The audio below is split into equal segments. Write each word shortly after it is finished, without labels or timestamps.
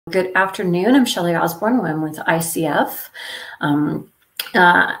Good afternoon. I'm Shelley Osborne. I'm with ICF.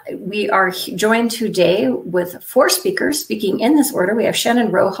 We are joined today with 4 speakers. Speaking in this order, we have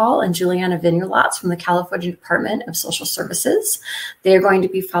Shannon Rohal and Juliana Vineyard from the California Department of Social Services. They are going to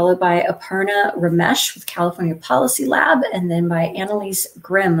be followed by Aparna Ramesh with California Policy Lab, and then by Annalise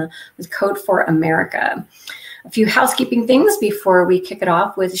Grimm with Code for America. A few housekeeping things before we kick it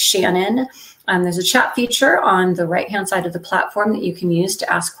off with Shannon. There's a chat feature on the right-hand side of the platform that you can use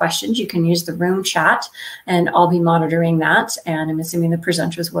to ask questions. You can use the room chat, and I'll be monitoring that. And I'm assuming the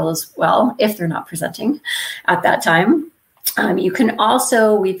presenters will as well, if they're not presenting at that time. You can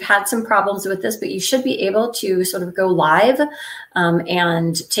also, we've had some problems with this, but you should be able to sort of go live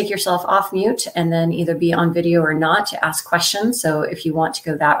and take yourself off mute and then either be on video or not to ask questions. So if you want to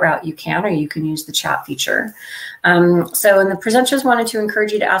go that route, you can, or you can use the chat feature. And the presenters wanted to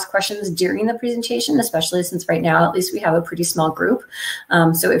encourage you to ask questions during the presentation, especially since right now, at least we have a pretty small group.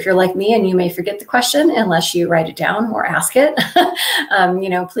 So if you're like me and you may forget the question unless you write it down or ask it,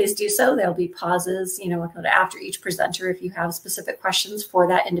 please do so. There'll be pauses, after each presenter. If you have specific questions for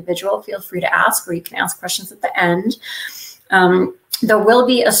that individual, feel free to ask, or you can ask questions at the end. There will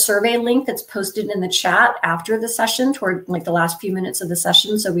be a survey link that's posted in the chat after the session toward the last few minutes of the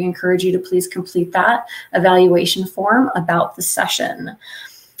session. So we encourage you to please complete that evaluation form about the session.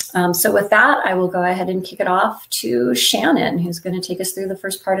 So with that, I will go ahead and kick it off to Shannon, who's going to take us through the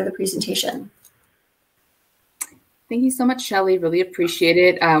first part of the presentation. Thank you so much, Shelley. Really appreciate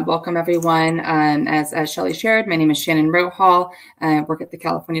it. Welcome, everyone. As Shelley shared, my name is Shannon Rohal. I work at the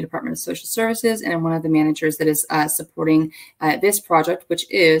California Department of Social Services, and I'm one of the managers that is supporting this project, which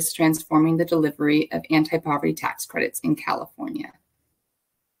is transforming the delivery of anti-poverty tax credits in California.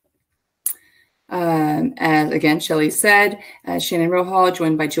 As again, Shelley said, Shannon Rohal,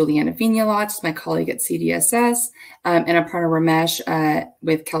 joined by Juliana Vineyard, my colleague at CDSS, and Aparna Ramesh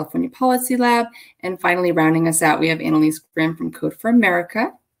with California Policy Lab. And finally, rounding us out, we have Annalise Grimm from Code for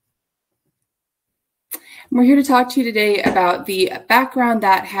America. We're here to talk to you today about the background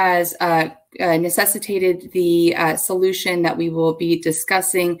that has necessitated the solution that we will be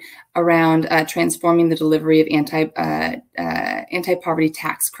discussing around transforming the delivery of anti-poverty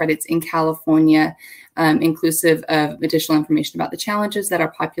tax credits in California, inclusive of additional information about the challenges that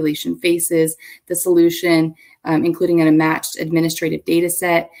our population faces, the solution, including a matched administrative data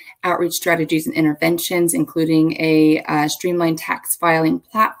set, outreach strategies and interventions, including a streamlined tax filing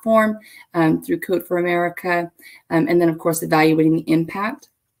platform through Code for America, and then, of course, evaluating the impact.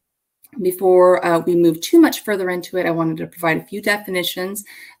 Before we move too much further into it, I wanted to provide a few definitions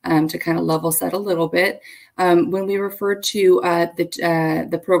to kind of level set a little bit. When we refer to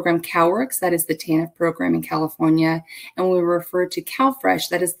the program CalWorks, that is the TANF program in California, and when we refer to CalFresh,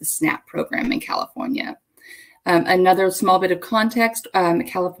 that is the SNAP program in California. Another small bit of context,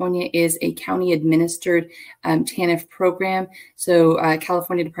 California is a county-administered TANF program. So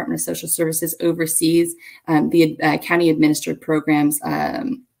California Department of Social Services oversees the county-administered programs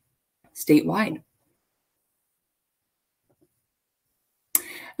statewide.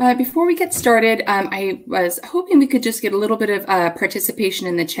 Before we get started, I was hoping we could just get a little bit of participation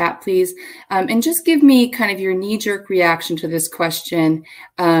in the chat, please, and just give me kind of your knee-jerk reaction to this question.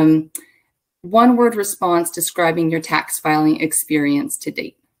 One-word response describing your tax filing experience to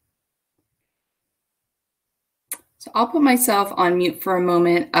date. So I'll put myself on mute for a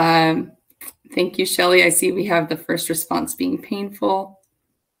moment. Thank you, Shelley. I see we have the first response being painful.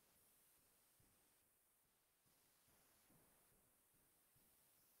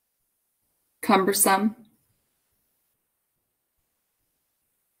 Cumbersome,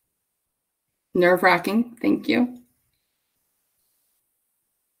 nerve-wracking, thank you.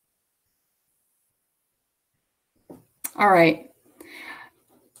 All right,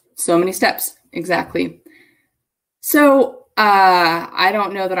 so many steps, exactly. So I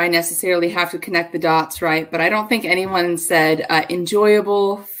don't know that I necessarily have to connect the dots, right? But I don't think anyone said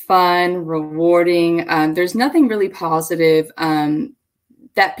enjoyable, fun, rewarding. There's nothing really positive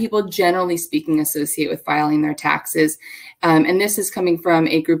that people generally speaking associate with filing their taxes. And this is coming from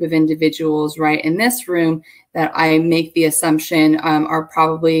a group of individuals right in this room that I make the assumption are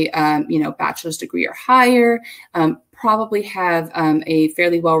probably, bachelor's degree or higher, probably have a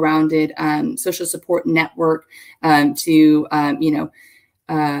fairly well-rounded social support network to,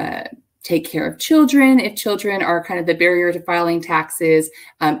 take care of children if children are kind of the barrier to filing taxes,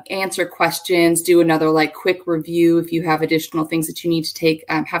 answer questions, do another quick review if you have additional things that you need to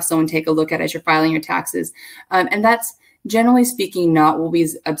have someone take a look at as you're filing your taxes. And that's generally speaking not what we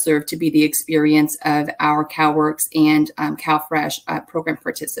observe to be the experience of our CalWorks and CalFresh program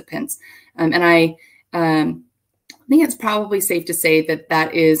participants. And I think it's probably safe to say that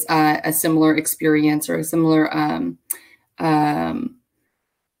that is a similar experience or a similar,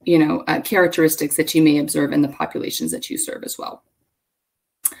 characteristics that you may observe in the populations that you serve as well.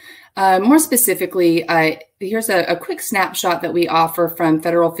 More specifically, here's a quick snapshot that we offer from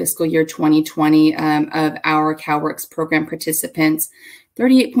federal fiscal year 2020 of our CalWORKs program participants.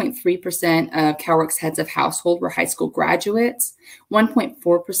 38.3% of CalWORKs heads of household were high school graduates.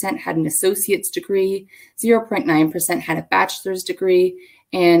 1.4% had an associate's degree. 0.9% had a bachelor's degree.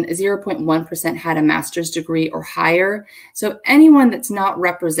 And 0.1% had a master's degree or higher. So anyone that's not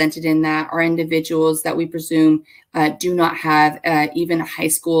represented in that are individuals that we presume do not have even a high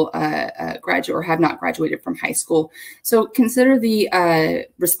school graduate or have not graduated from high school. So consider the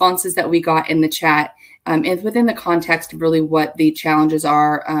responses that we got in the chat and within the context of really what the challenges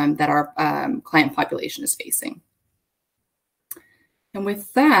are that our client population is facing. And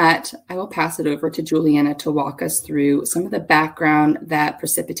with that, I will pass it over to Juliana to walk us through some of the background that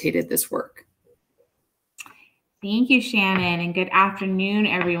precipitated this work. Thank you, Shannon, and good afternoon,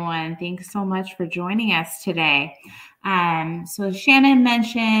 everyone. Thanks so much for joining us today. So as Shannon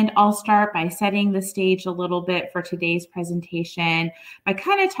mentioned, I'll start by setting the stage a little bit for today's presentation by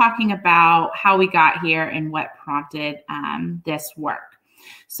kind of talking about how we got here and what prompted this work.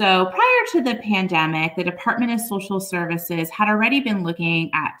 So prior to the pandemic, the Department of Social Services had already been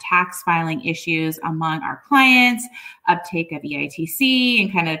looking at tax filing issues among our clients, uptake of EITC,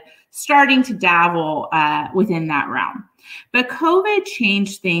 and kind of starting to dabble within that realm. But COVID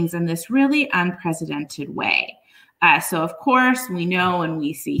changed things in this really unprecedented way. So of course, we know and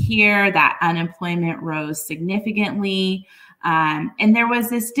we see here that unemployment rose significantly. And there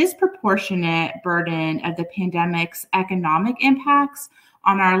was this disproportionate burden of the pandemic's economic impacts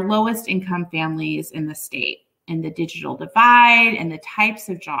on our lowest income families in the state, and the digital divide and the types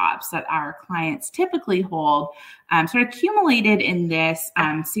of jobs that our clients typically hold sort of accumulated in this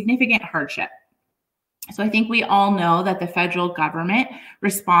significant hardship. So I think we all know that the federal government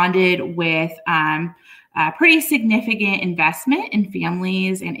responded with pretty significant investment in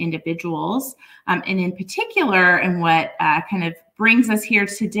families and individuals, and in particular, in what kind of brings us here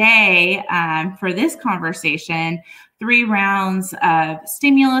today for this conversation, 3 rounds of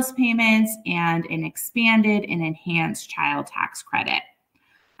stimulus payments and an expanded and enhanced child tax credit.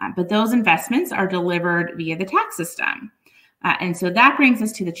 But those investments are delivered via the tax system. And so that brings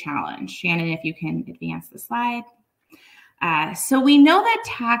us to the challenge. Shannon, if you can advance the slide. So we know that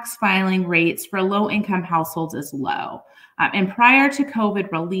tax filing rates for low-income households is low. And prior to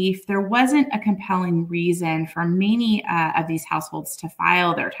COVID relief, there wasn't a compelling reason for many of these households to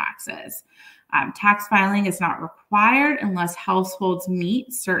file their taxes. Tax filing is not required unless households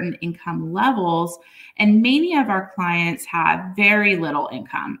meet certain income levels, and many of our clients have very little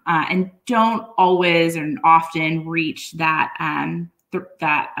income and don't always and often reach that,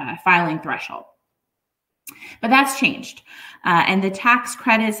 filing threshold. But that's changed. And the tax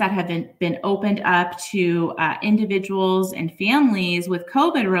credits that have been opened up to individuals and families with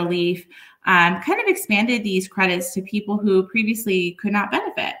COVID relief kind of expanded these credits to people who previously could not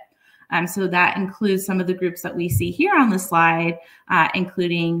benefit. So that includes some of the groups that we see here on the slide,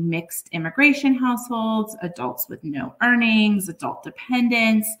 including mixed immigration households, adults with no earnings, adult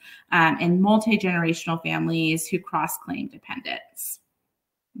dependents, and multi-generational families who cross-claim dependents.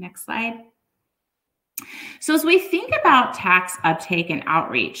 Next slide. So as we think about tax uptake and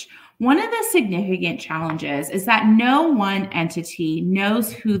outreach, one of the significant challenges is that no one entity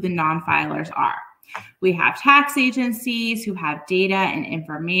knows who the non-filers are. We have tax agencies who have data and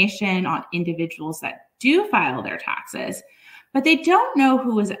information on individuals that do file their taxes, but they don't know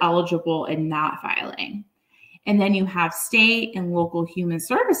who is eligible and not filing. And then you have state and local human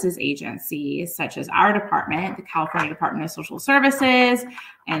services agencies, such as our department, the California Department of Social Services,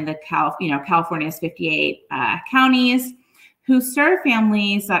 and the California's 58 counties, who serve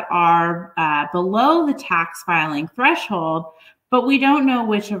families that are below the tax filing threshold, but we don't know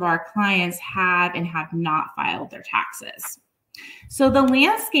which of our clients have and have not filed their taxes. So the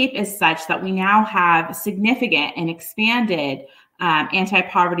landscape is such that we now have significant and expanded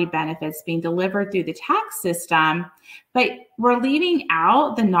anti-poverty benefits being delivered through the tax system, but we're leaving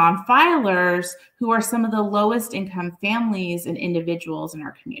out the non-filers who are some of the lowest income families and individuals in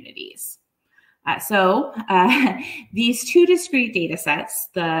our communities. So these 2 discrete data sets,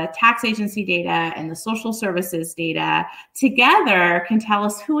 the tax agency data and the social services data, together can tell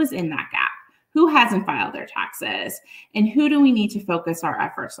us who is in that gap, who hasn't filed their taxes, and who do we need to focus our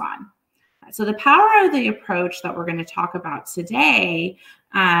efforts on. So the power of the approach that we're going to talk about today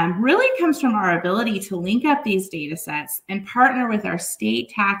really comes from our ability to link up these data sets and partner with our state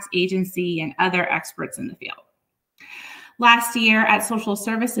tax agency and other experts in the field. Last year at Social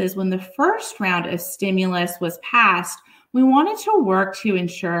Services, when the first round of stimulus was passed, we wanted to work to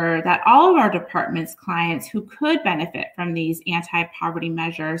ensure that all of our department's clients who could benefit from these anti-poverty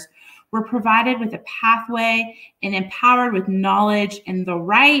measures were provided with a pathway and empowered with knowledge and the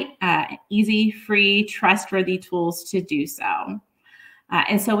right, easy, free, trustworthy tools to do so.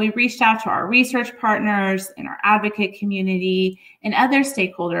 And so we reached out to our research partners and our advocate community and other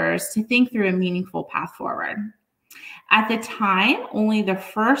stakeholders to think through a meaningful path forward. At the time, only the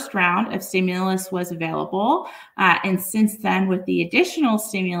first round of stimulus was available. And since then, with the additional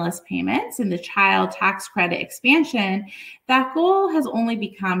stimulus payments and the child tax credit expansion, that goal has only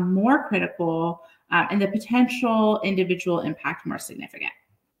become more critical and the potential individual impact more significant.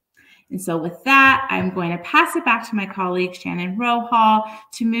 And so with that, I'm going to pass it back to my colleague, Shannon Rohall,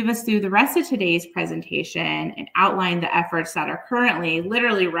 to move us through the rest of today's presentation and outline the efforts that are currently,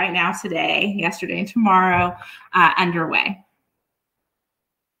 literally right now today, yesterday and tomorrow, underway.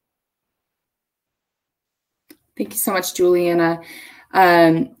 Thank you so much, Juliana.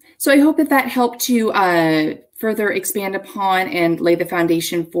 So I hope that helped to further expand upon and lay the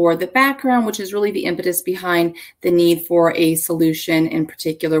foundation for the background, which is really the impetus behind the need for a solution, in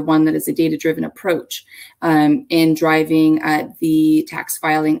particular one that is a data-driven approach in driving the tax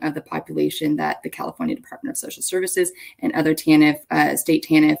filing of the population that the California Department of Social Services and other TANF, state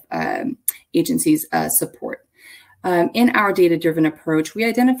TANF agencies support. In our data-driven approach, we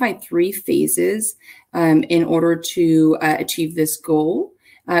identified 3 phases in order to achieve this goal.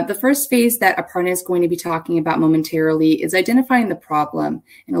 The first phase that Aparna is going to be talking about momentarily is identifying the problem,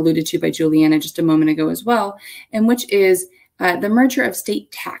 and alluded to by Juliana just a moment ago as well, and which is the merger of state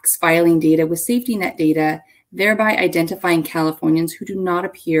tax filing data with safety net data, thereby identifying Californians who do not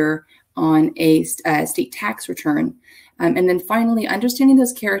appear on a state tax return. And then finally, understanding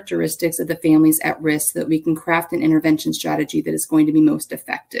those characteristics of the families at risk so that we can craft an intervention strategy that is going to be most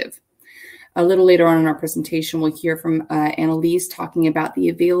effective. A little later on in our presentation, we'll hear from Annalise talking about the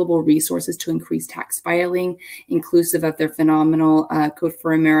available resources to increase tax filing, inclusive of their phenomenal Code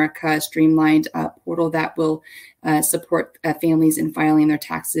for America streamlined portal that will support families in filing their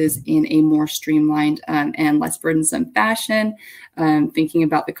taxes in a more streamlined and less burdensome fashion. Thinking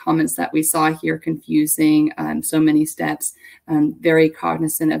about the comments that we saw here, confusing, so many steps, very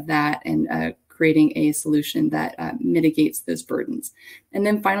cognizant of that and creating a solution that mitigates those burdens. And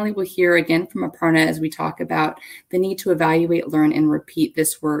then finally, we'll hear again from Aparna as we talk about the need to evaluate, learn, and repeat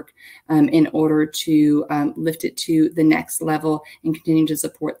this work in order to lift it to the next level and continue to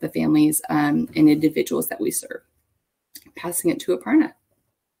support the families and individuals that we serve. Passing it to Aparna.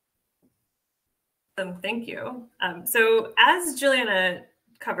 Thank you. So as Juliana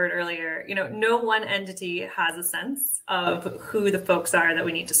covered earlier, no one entity has a sense of who the folks are that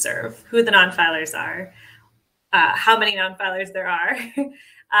we need to serve, who the non-filers are, how many non-filers there are,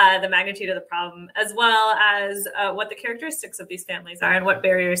 the magnitude of the problem, as well as what the characteristics of these families are and what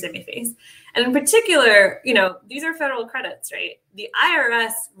barriers they may face. And in particular, these are federal credits, right? The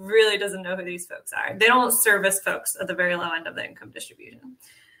IRS really doesn't know who these folks are. They don't service folks at the very low end of the income distribution.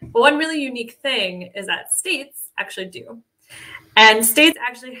 But one really unique thing is that states actually do. And states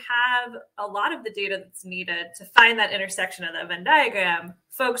actually have a lot of the data that's needed to find that intersection of the Venn diagram,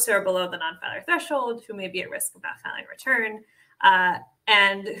 folks who are below the non-filer threshold, who may be at risk of not filing a return,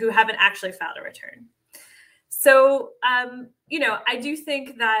 and who haven't actually filed a return. So, I do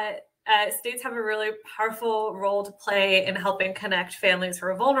think that states have a really powerful role to play in helping connect families who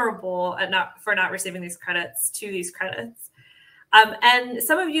are vulnerable and not receiving these credits to these credits. And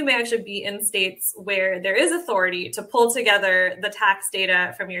some of you may actually be in states where there is authority to pull together the tax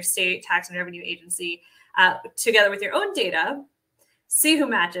data from your state tax and revenue agency together with your own data, see who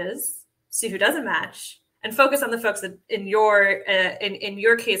matches, see who doesn't match, and focus on the folks that in your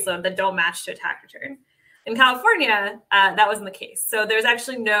caseload that don't match to a tax return. In California, that wasn't the case. So there's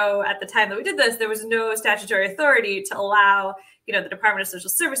actually at the time that we did this, there was no statutory authority to allow the Department of Social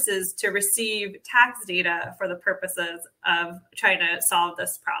Services to receive tax data for the purposes of trying to solve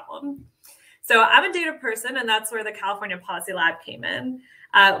this problem. So I'm a data person, and that's where the California Policy Lab came in.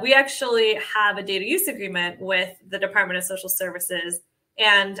 We actually have a data use agreement with the Department of Social Services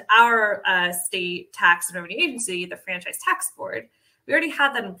and our state tax and revenue agency, the Franchise Tax Board. We already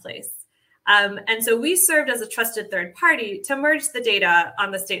had that in place. And so we served as a trusted third party to merge the data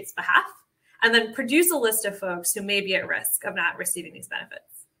on the state's behalf and then produce a list of folks who may be at risk of not receiving these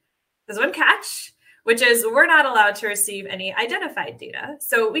benefits. There's one catch, which is we're not allowed to receive any identified data.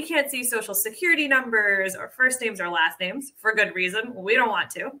 So we can't see social security numbers or first names or last names for good reason. We don't want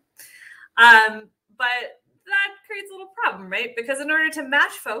to. But that creates a little problem, right? Because in order to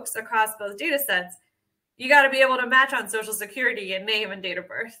match folks across both data sets, you got to be able to match on Social Security and name and date of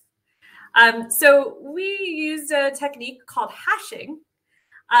birth. So we used a technique called hashing,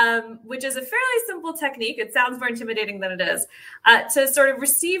 which is a fairly simple technique. It sounds more intimidating than it is, to sort of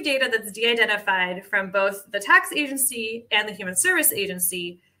receive data that's de-identified from both the tax agency and the human service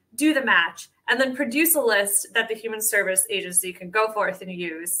agency, do the match, and then produce a list that the human service agency can go forth and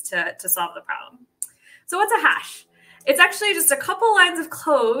use to solve the problem. So what's a hash? It's actually just a couple lines of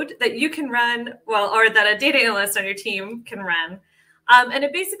code that you can run, or that a data analyst on your team can run. And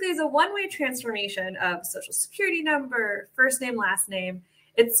it basically is a one-way transformation of Social Security number, first name, last name.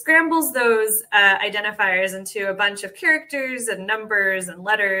 It scrambles those identifiers into a bunch of characters and numbers and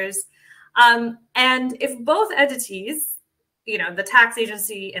letters. And if both entities, the tax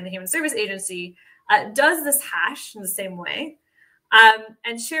agency and the human service agency, does this hash in the same way,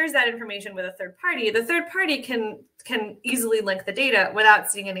 and shares that information with a third party, the third party can easily link the data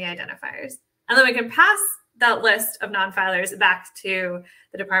without seeing any identifiers. And then we can pass that list of non-filers back to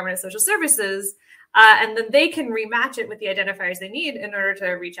the Department of Social Services, and then they can rematch it with the identifiers they need in order to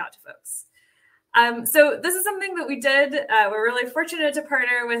reach out to folks. So this is something that we did. We're really fortunate to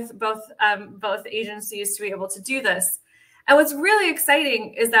partner with both agencies to be able to do this. And what's really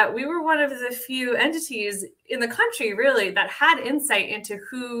exciting is that we were one of the few entities in the country, really, that had insight into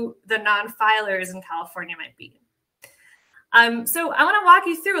who the non-filers in California might be. So I want to walk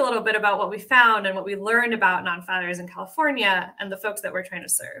you through a little bit about what we found and what we learned about non-filers in California and the folks that we're trying to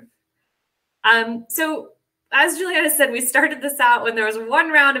serve. So as Juliana said, we started this out when there was one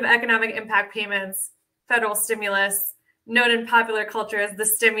round of economic impact payments, federal stimulus, known in popular culture as the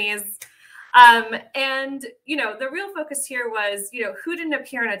stimmies. And, the real focus here was, who didn't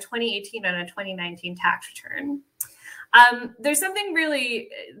appear in a 2018 and a 2019 tax return. There's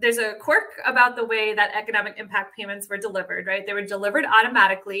a quirk about the way that economic impact payments were delivered, right? They were delivered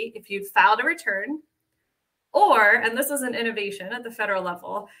automatically if you'd filed a return, or, and this was an innovation at the federal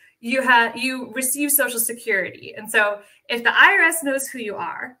level, you receive Social Security. And so if the IRS knows who you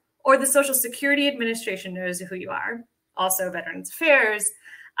are, or the Social Security Administration knows who you are, also Veterans Affairs,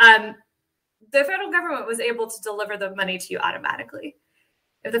 the federal government was able to deliver the money to you automatically.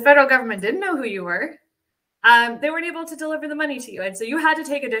 If the federal government didn't know who you were, they weren't able to deliver the money to you. And so you had to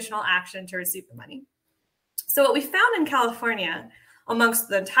take additional action to receive the money. So what we found in California, amongst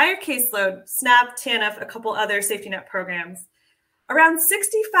the entire caseload, SNAP, TANF, a couple other safety net programs, around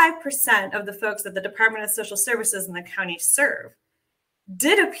 65% of the folks that the Department of Social Services in the county serve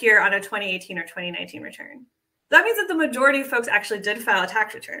did appear on a 2018 or 2019 return. That means that the majority of folks actually did file a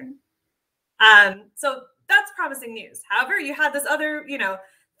tax return. So that's promising news. However, you had this other,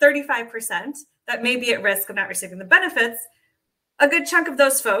 35% that may be at risk of not receiving the benefits. A good chunk of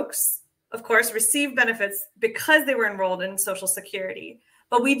those folks, of course, received benefits because they were enrolled in Social Security.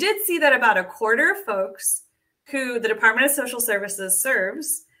 But we did see that about a quarter of folks who the Department of Social Services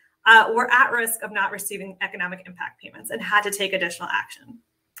serves were at risk of not receiving economic impact payments and had to take additional action.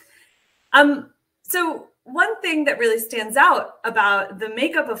 So one thing that really stands out about the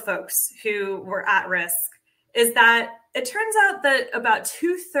makeup of folks who were at risk is that it turns out that about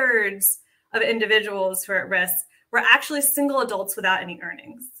 2/3 of individuals who are at risk were actually single adults without any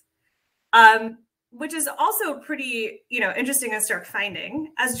earnings, which is also pretty, interesting and stark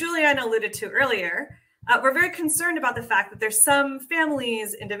finding. As Juliana alluded to earlier, we're very concerned about the fact that there's some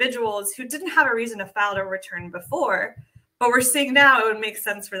families, individuals who didn't have a reason to file a return before, but we're seeing now it would make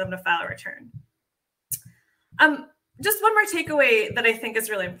sense for them to file a return. Just one more takeaway that I think is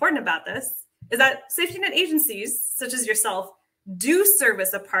really important about this is that safety net agencies, such as yourself, do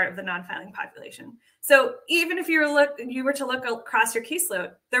service a part of the non-filing population. So even if you were to look across your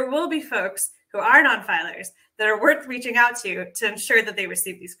caseload, there will be folks who are non-filers that are worth reaching out to ensure that they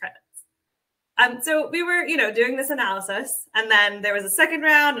receive these credits. So we were, doing this analysis, and then there was a second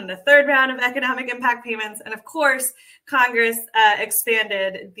round and a third round of economic impact payments. And of course, Congress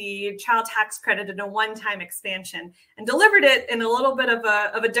expanded the child tax credit in a one-time expansion and delivered it in a little bit of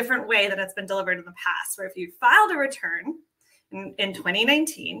a different way than it's been delivered in the past, where if you filed a return in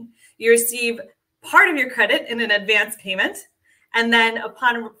 2019, you receive part of your credit in an advance payment. And then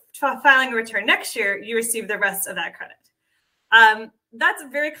upon filing a return next year, you receive the rest of that credit. That's a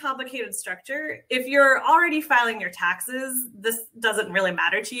very complicated structure. If you're already filing your taxes, this doesn't really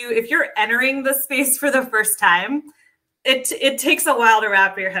matter to you. If you're entering the space for the first time, it takes a while to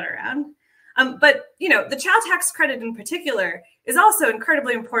wrap your head around. But the child tax credit in particular is also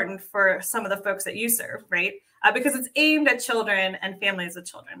incredibly important for some of the folks that you serve, right? Because it's aimed at children and families with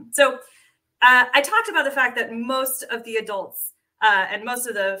children. So I talked about the fact that most of the adults and most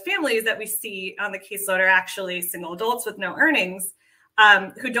of the families that we see on the caseload are actually single adults with no earnings,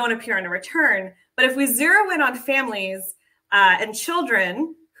 who don't appear on a return. But if we zero in on families and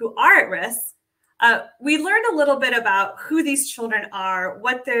children who are at risk, we learned a little bit about who these children are,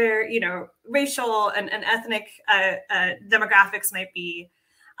 what their racial and ethnic demographics might be.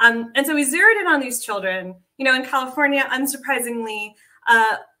 And so we zeroed in on these children. In California, unsurprisingly,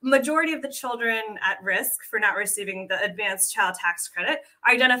 majority of the children at risk for not receiving the advanced child tax credit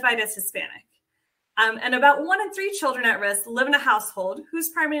are identified as Hispanic. And about 1 in 3 children at risk live in a household whose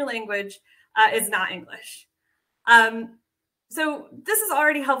primary language is not English. So this is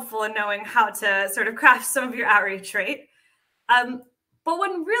already helpful in knowing how to sort of craft some of your outreach, right? But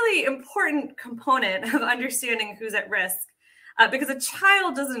one really important component of understanding who's at risk, because a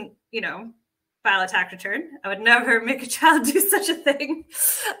child doesn't, file a tax return. I would never make a child do such a thing.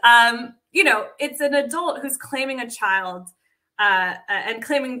 It's an adult who's claiming a child and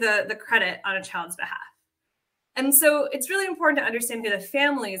claiming the credit on a child's behalf. And so it's really important to understand who the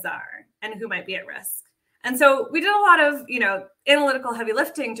families are and who might be at risk. And so we did a lot of, analytical heavy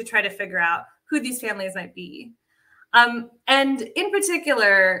lifting to try to figure out who these families might be. And in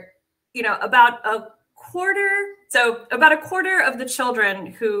particular, about a quarter of the children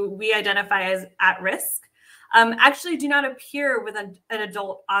who we identify as at risk actually do not appear with an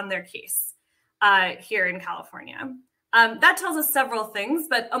adult on their case here in California. That tells us several things,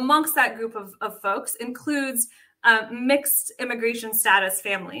 but amongst that group of folks includes mixed immigration status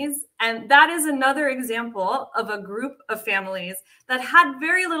families. And that is another example of a group of families that had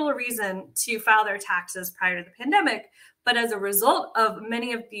very little reason to file their taxes prior to the pandemic. But as a result of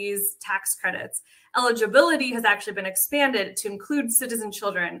many of these tax credits, eligibility has actually been expanded to include citizen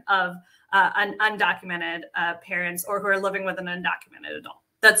children of undocumented parents or who are living with an undocumented adult.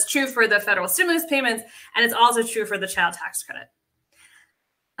 That's true for the federal stimulus payments, and it's also true for the child tax credit.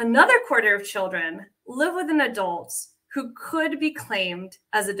 Another quarter of children live with an adult who could be claimed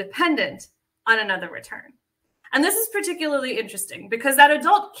as a dependent on another return. And this is particularly interesting because that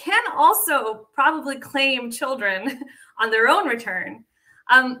adult can also probably claim children on their own return,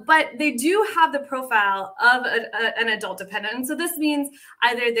 but they do have the profile of an adult dependent. And so this means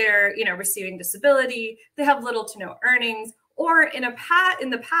either they're receiving disability, they have little to no earnings, or in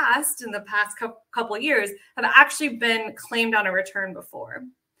the past couple of years, have actually been claimed on a return before.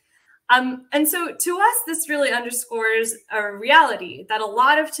 And so to us, this really underscores a reality that a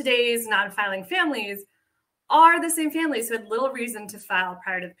lot of today's non-filing families are the same families who had little reason to file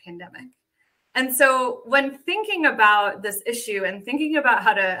prior to the pandemic. And so when thinking about this issue and thinking about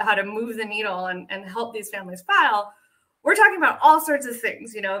how to move the needle and help these families file, we're talking about all sorts of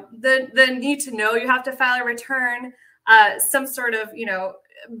things, the need to know you have to file a return, some sort of,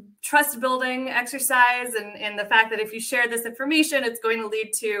 trust building exercise and the fact that if you share this information, it's going to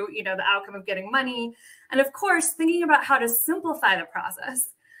lead to, the outcome of getting money. And of course, thinking about how to simplify the process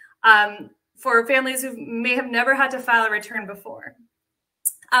for families who may have never had to file a return before.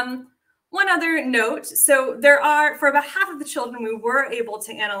 One other note, so for about half of the children, we were able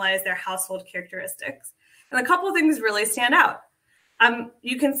to analyze their household characteristics. And a couple of things really stand out.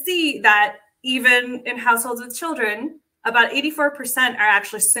 You can see that even in households with children, about 84% are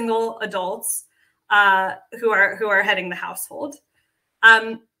actually single adults who are heading the household.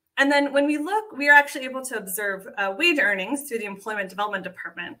 And then when we look, we are actually able to observe wage earnings through the Employment Development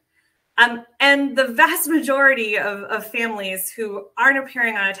Department. And the vast majority of families who aren't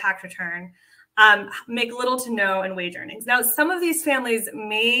appearing on a tax return make little to no in wage earnings. Now, some of these families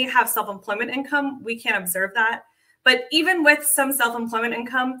may have self-employment income. We can't observe that. But even with some self-employment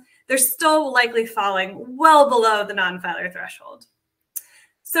income, they're still likely falling well below the non-filer threshold.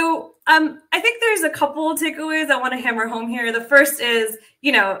 So I think there's a couple takeaways I want to hammer home here. The first is,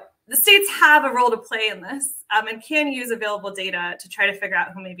 the states have a role to play in this and can use available data to try to figure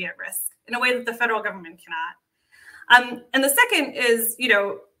out who may be at risk in a way that the federal government cannot. And the second is,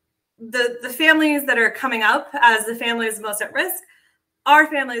 the families that are coming up as the families most at risk are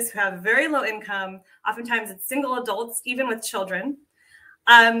families who have very low income. Oftentimes it's single adults, even with children.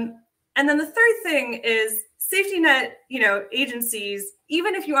 And then the third thing is safety net, agencies,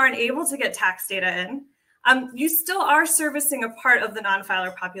 even if you aren't able to get tax data in, you still are servicing a part of the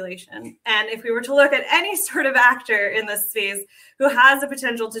non-filer population. And if we were to look at any sort of actor in this space who has the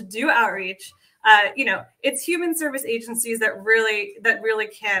potential to do outreach, it's human service agencies that really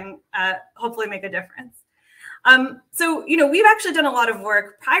can hopefully make a difference. So, we've actually done a lot of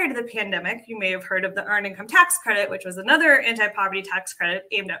work prior to the pandemic. You may have heard of the Earned Income Tax Credit, which was another anti-poverty tax credit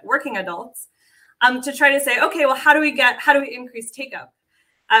aimed at working adults, to try to say, okay, well, how do we increase take-up?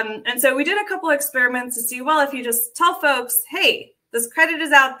 And so we did a couple of experiments to see, well, if you just tell folks, hey, this credit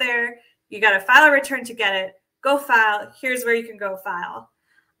is out there, you got to file a return to get it, go file, here's where you can go file.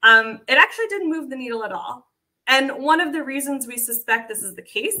 it actually didn't move the needle at all. And one of the reasons we suspect this is the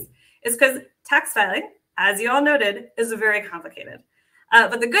case is because tax filing, as you all noted, is very complicated.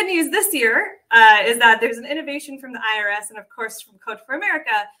 But the good news this year is that there's an innovation from the IRS and, of course, from Code for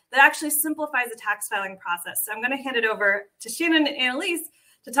America that actually simplifies the tax filing process. So I'm going to hand it over to Shannon and Annalise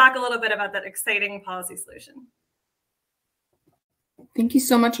to talk a little bit about that exciting policy solution. Thank you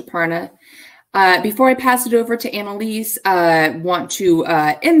so much, Aparna. Before I pass it over to Annalise, I want to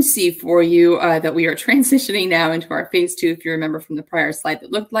MC for you that we are transitioning now into our phase 2, if you remember from the prior slide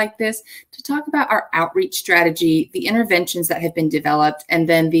that looked like this, to talk about our outreach strategy, the interventions that have been developed, and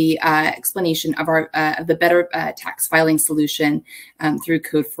then the explanation of our the better tax filing solution through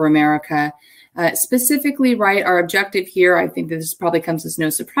Code for America. Specifically, right, our objective here, I think this probably comes as no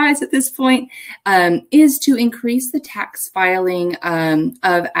surprise at this point, is to increase the tax filing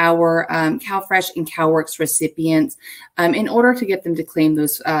of our CalFresh and CalWorks recipients in order to get them to claim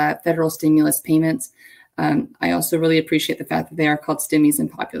those federal stimulus payments. I also really appreciate the fact that they are called stimmies in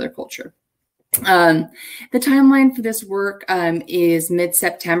popular culture. The timeline for this work is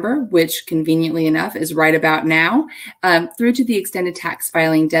mid-September, which conveniently enough is right about now, through to the extended tax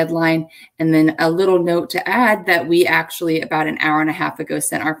filing deadline. And then a little note to add that we actually about an hour and a half ago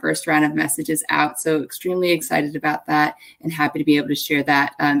sent our first round of messages out. So extremely excited about that and happy to be able to share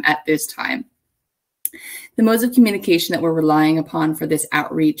that at this time. The modes of communication that we're relying upon for this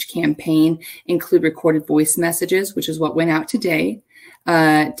outreach campaign include recorded voice messages, which is what went out today,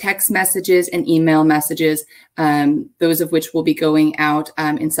 text messages and email messages, those of which will be going out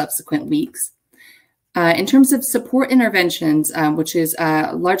in subsequent weeks. In terms of support interventions, which is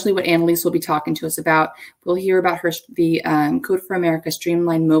largely what Annalise will be talking to us about, we'll hear about the Code for America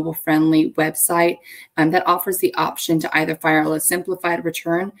streamlined mobile-friendly website that offers the option to either file a simplified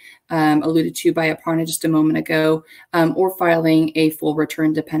return, alluded to by Aparna just a moment ago, or filing a full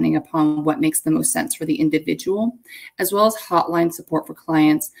return depending upon what makes the most sense for the individual, as well as hotline support for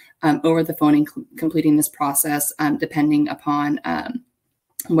clients over the phone in completing this process depending upon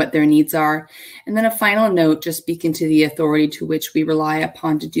what their needs are. And then a final note, just speaking to the authority to which we rely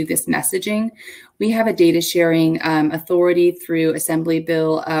upon to do this messaging. We have a data sharing authority through Assembly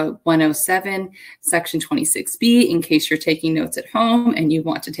Bill 107, Section 26B, in case you're taking notes at home and you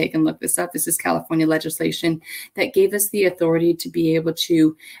want to take and look this up. This is California legislation that gave us the authority to be able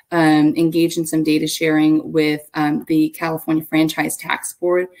to engage in some data sharing with the California Franchise Tax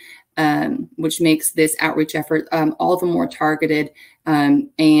Board, which makes this outreach effort all the more targeted and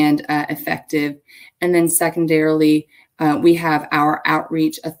effective. And then secondarily, we have our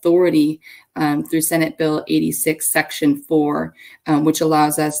outreach authority through Senate Bill 86, Section 4, which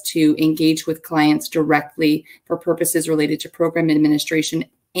allows us to engage with clients directly for purposes related to program administration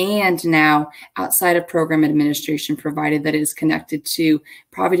and now outside of program administration, provided that it is connected to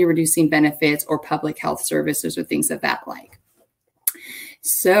poverty-reducing benefits or public health services or things of that like.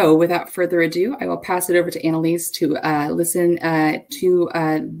 So without further ado, I will pass it over to Annalise to listen to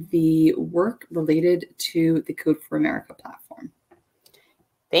the work related to the Code for America platform.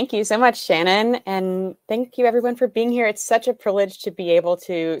 Thank you so much, Shannon. And thank you everyone for being here. It's such a privilege to be able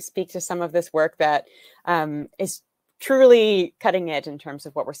to speak to some of this work that is truly cutting edge in terms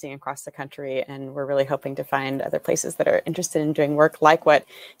of what we're seeing across the country. And we're really hoping to find other places that are interested in doing work like what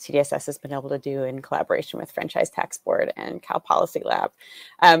CDSS has been able to do in collaboration with Franchise Tax Board and Cal Policy Lab.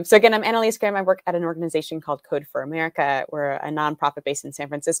 So again, I'm Annalise Graham. I work at an organization called Code for America. We're a nonprofit based in San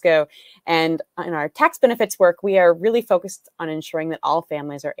Francisco. And in our tax benefits work, we are really focused on ensuring that all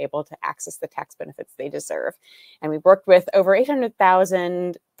families are able to access the tax benefits they deserve. And we've worked with over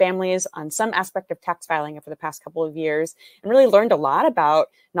 800,000 families on some aspect of tax filing over the past couple of years and really learned a lot about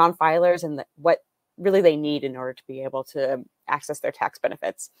non-filers and what really they need in order to be able to access their tax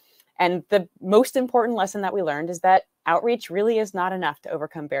benefits. And the most important lesson that we learned is that outreach really is not enough to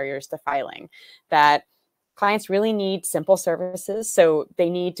overcome barriers to filing, that clients really need simple services. So they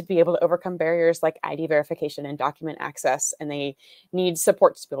need to be able to overcome barriers like ID verification and document access, and they need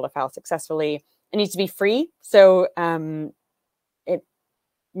support to be able to file successfully. It needs to be free. So it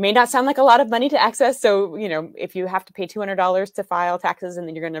may not sound like a lot of money to access. So, you know, if you have to pay $200 to file taxes and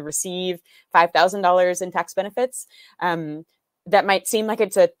then you're going to receive $5,000 in tax benefits, that might seem like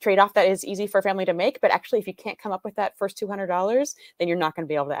it's a trade-off that is easy for a family to make. But actually, if you can't come up with that first $200, then you're not going to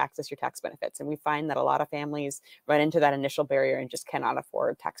be able to access your tax benefits. And we find that a lot of families run into that initial barrier and just cannot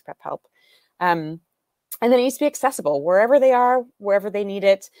afford tax prep help. And then it needs to be accessible wherever they are, wherever they need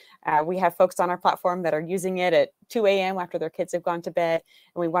it. We have folks on our platform that are using it at 2 a.m. after their kids have gone to bed.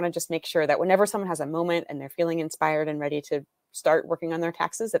 And we want to just make sure that whenever someone has a moment and they're feeling inspired and ready to start working on their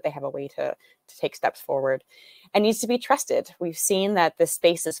taxes, that they have a way to take steps forward. And needs to be trusted. We've seen that this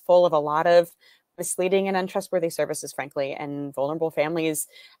space is full of a lot of misleading and untrustworthy services, frankly, and vulnerable families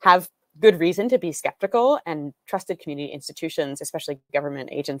have good reason to be skeptical, and trusted community institutions, especially government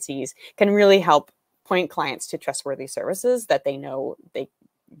agencies, can really help point clients to trustworthy services that they know they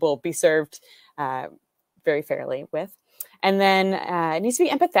will be served very fairly with. And then it needs to be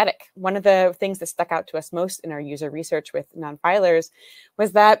empathetic. One of the things that stuck out to us most in our user research with non-filers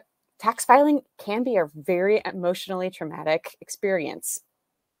was that tax filing can be a very emotionally traumatic experience.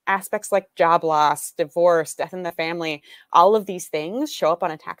 Aspects like job loss, divorce, death in the family, all of these things show up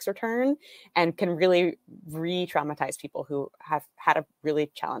on a tax return and can really re-traumatize people who have had a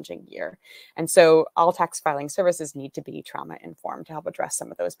really challenging year. And so all tax filing services need to be trauma informed to help address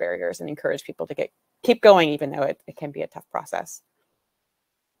some of those barriers and encourage people to keep going, even though it can be a tough process.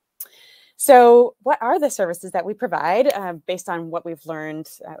 So what are the services that we provide based on what we've learned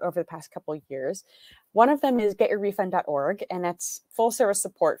over the past couple of years? One of them is getyourrefund.org, and it's full service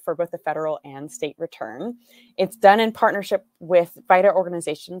support for both the federal and state return. It's done in partnership with VITA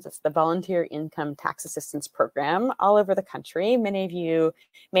organizations. It's the Volunteer Income Tax Assistance Program all over the country. Many of you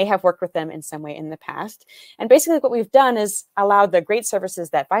may have worked with them in some way in the past. And basically what we've done is allowed the great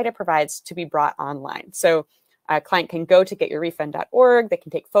services that VITA provides to be brought online. So a client can go to getyourrefund.org. They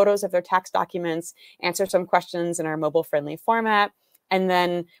can take photos of their tax documents, answer some questions in our mobile-friendly format, and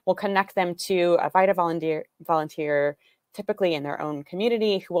then we'll connect them to a VITA volunteer, typically in their own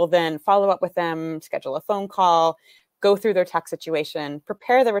community, who will then follow up with them, schedule a phone call, go through their tax situation,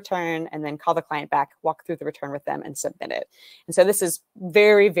 prepare the return, and then call the client back, walk through the return with them, and submit it. And so this is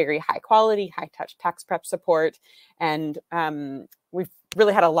very, very high quality, high touch tax prep support. And we've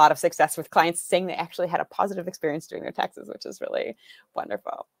really had a lot of success with clients saying they actually had a positive experience doing their taxes, which is really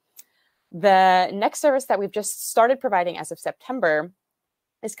wonderful. The next service that we've just started providing as of September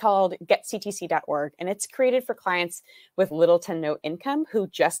is called getctc.org, and it's created for clients with little to no income who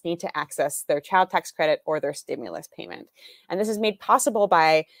just need to access their child tax credit or their stimulus payment. And this is made possible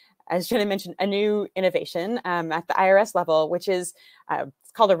by, as Jenna mentioned, a new innovation at the IRS level, which is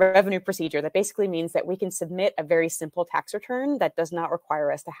it's called a revenue procedure. That basically means that we can submit a very simple tax return that does not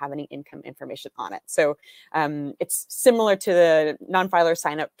require us to have any income information on it. So it's similar to the non-filer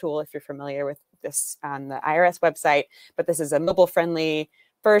sign-up tool, if you're familiar with this on the IRS website, but this is a mobile-friendly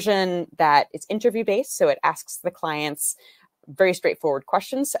version that is interview-based. So it asks the clients very straightforward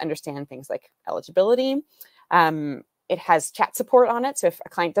questions to understand things like eligibility. It has chat support on it. So if a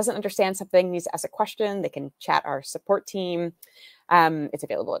client doesn't understand something, needs to ask a question, they can chat our support team. It's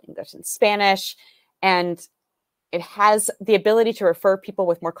available in English and Spanish. And it has the ability to refer people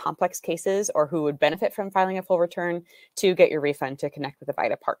with more complex cases or who would benefit from filing a full return to Get Your Refund to connect with a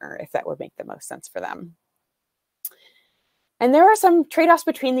VITA partner if that would make the most sense for them. And there are some trade-offs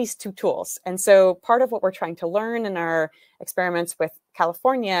between these two tools. And so part of what we're trying to learn in our experiments with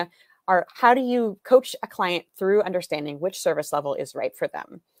California are how do you coach a client through understanding which service level is right for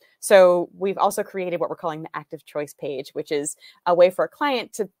them. So we've also created what we're calling the active choice page, which is a way for a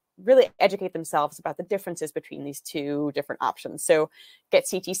client to really educate themselves about the differences between these two different options. So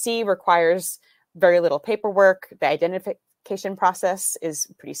GetCTC requires very little paperwork. The identification process is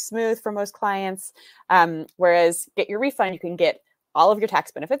pretty smooth for most clients. Whereas Get Your Refund, you can get all of your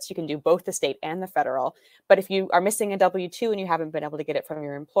tax benefits. You can do both the state and the federal. But if you are missing a W-2 and you haven't been able to get it from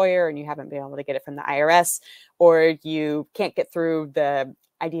your employer and you haven't been able to get it from the IRS, or you can't get through the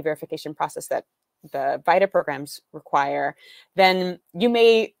ID verification process that the VITA programs require, then you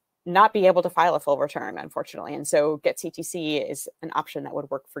may not be able to file a full return, unfortunately. And so GetCTC is an option that would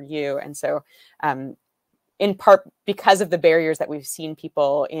work for you. And so in part because of the barriers that we've seen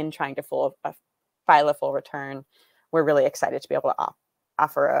people in trying to file a full return, we're really excited to be able to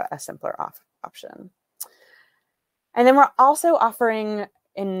offer a simpler option. And then we're also offering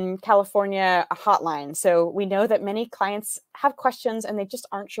in California a hotline. So we know that many clients have questions and they just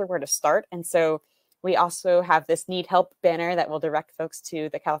aren't sure where to start. And so we also have this Need Help banner that will direct folks to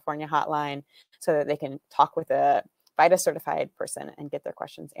the California hotline so that they can talk with a VITA certified person and get their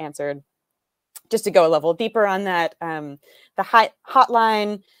questions answered. Just to go a level deeper on that, the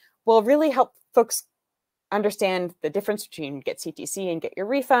hotline will really help folks understand the difference between GetCTC and Get Your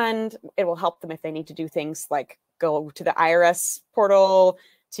Refund. It will help them if they need to do things like go to the IRS portal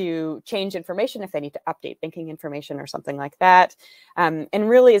to change information, if they need to update banking information or something like that. And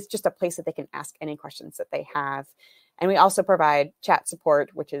really it's just a place that they can ask any questions that they have. And we also provide chat support,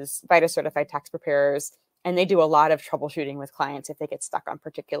 which is VITA certified tax preparers. And they do a lot of troubleshooting with clients if they get stuck on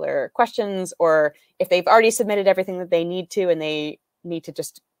particular questions, or if they've already submitted everything that they need to and they need to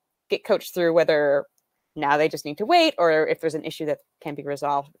just get coached through whether now they just need to wait, or if there's an issue that can be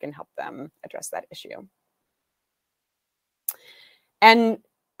resolved, we can help them address that issue. And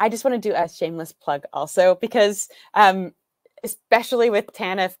I just want to do a shameless plug also, because especially with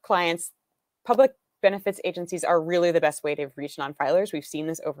TANF clients, public benefits agencies are really the best way to reach non-filers. We've seen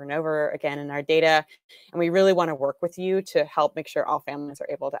this over and over again in our data, and we really want to work with you to help make sure all families are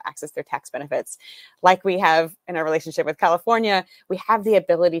able to access their tax benefits. Like we have in our relationship with California, we have the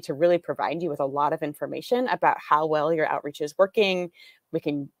ability to really provide you with a lot of information about how well your outreach is working. We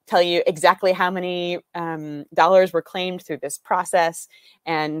can tell you exactly how many dollars were claimed through this process,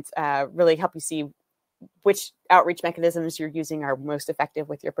 and really help you see which outreach mechanisms you're using are most effective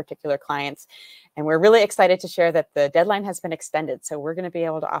with your particular clients. And we're really excited to share that the deadline has been extended. So we're going to be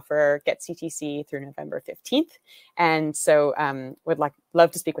able to offer Get CTC through November 15th. And so would love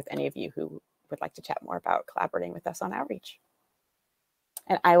to speak with any of you who would like to chat more about collaborating with us on outreach.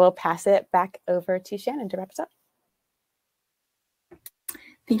 And I will pass it back over to Shannon to wrap us up.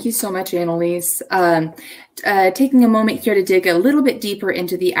 Thank you so much, Annalise. Taking a moment here to dig a little bit deeper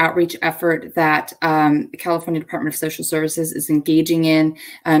into the outreach effort that the California Department of Social Services is engaging in.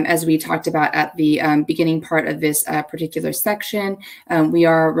 As we talked about at the beginning part of this particular section, we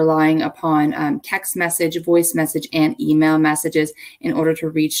are relying upon text message, voice message, and email messages in order to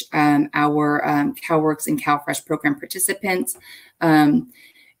reach our CalWorks and CalFresh program participants.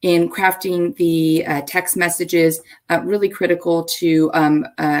 In crafting the text messages, really critical to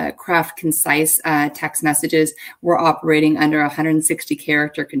craft concise text messages. We're operating under 160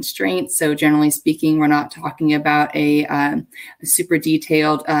 character constraints. So generally speaking, we're not talking about a super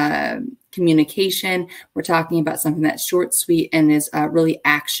detailed communication. We're talking about something that's short, sweet, and is really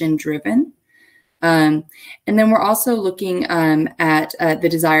action driven. And then we're also looking at the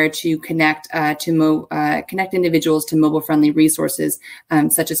desire to connect individuals to mobile-friendly resources,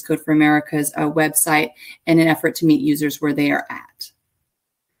 such as Code for America's website, in an effort to meet users where they are at.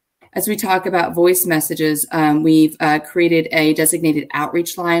 As we talk about voice messages, we've created a designated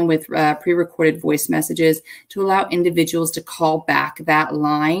outreach line with pre-recorded voice messages to allow individuals to call back that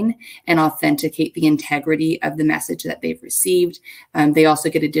line and authenticate the integrity of the message that they've received. They also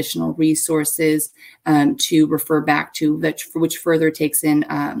get additional resources to refer back to, which further takes in,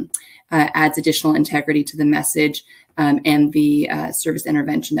 adds additional integrity to the message and the service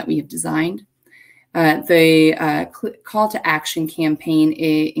intervention that we have designed. The call to action campaign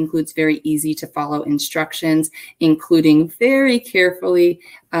includes very easy to follow instructions, including very carefully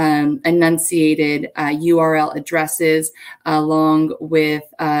enunciated URL addresses, along with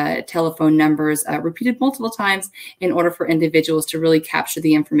telephone numbers repeated multiple times in order for individuals to really capture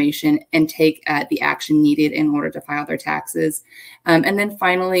the information and take the action needed in order to file their taxes. And then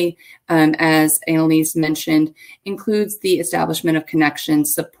finally, as Annalise mentioned, includes the establishment of connection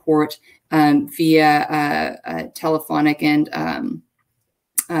support via telephonic and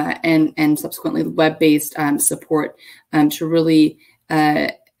subsequently web-based support to really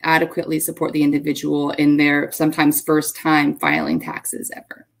adequately support the individual in their sometimes first time filing taxes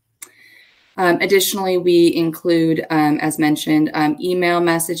ever. Additionally, we include, as mentioned, email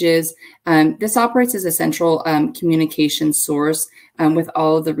messages. This operates as a central communication source with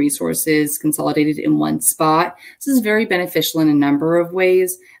all of the resources consolidated in one spot. This is very beneficial in a number of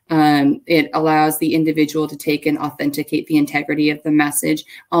ways. It allows the individual to take and authenticate the integrity of the message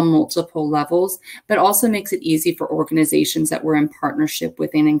on multiple levels, but also makes it easy for organizations that we're in partnership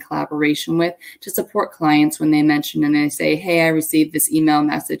with and in collaboration with to support clients when they mention and they say, hey, I received this email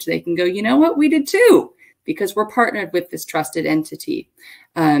message. They can go, you know what, we did too, because we're partnered with this trusted entity.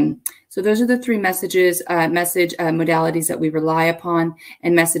 So those are the three message modalities that we rely upon,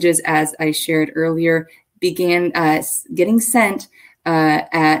 and messages, as I shared earlier, began getting sent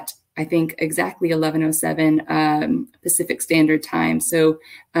at, I think, exactly 11:07 Pacific Standard Time. So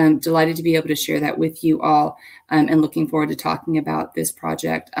I'm delighted to be able to share that with you all, and looking forward to talking about this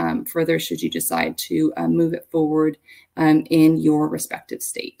project further should you decide to move it forward in your respective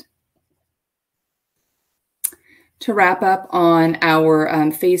state. To wrap up on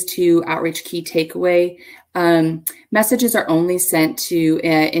our phase 2 outreach key takeaway, messages are only sent to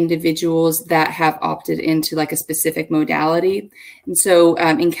individuals that have opted into like a specific modality. And so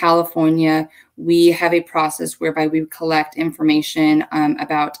in California, we have a process whereby we collect information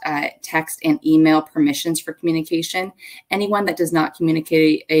about text and email permissions for communication. Anyone that does not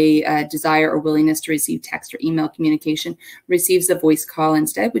communicate a desire or willingness to receive text or email communication receives a voice call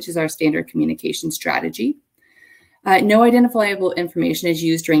instead, which is our standard communication strategy. No identifiable information is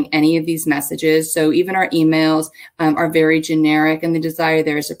used during any of these messages. So even our emails are very generic, and the desire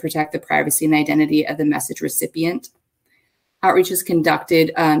there is to protect the privacy and identity of the message recipient. outreach is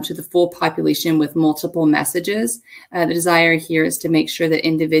conducted to the full population with multiple messages. The desire here is to make sure that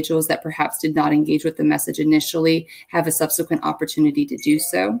individuals that perhaps did not engage with the message initially have a subsequent opportunity to do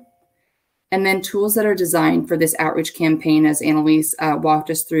so. And then tools that are designed for this outreach campaign, as Annalise walked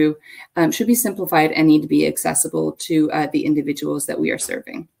us through, should be simplified and need to be accessible to the individuals that we are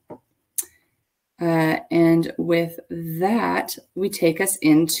serving. And with that, we take us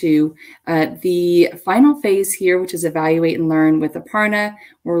into the final phase here, which is evaluate and learn with Aparna.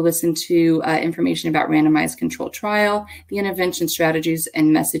 We'll listen to information about randomized controlled trial, the intervention strategies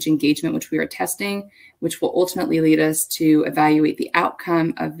and message engagement, which we are testing, which will ultimately lead us to evaluate the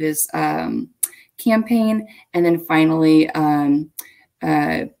outcome of this campaign, and then finally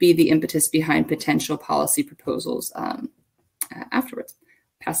be the impetus behind potential policy proposals afterwards.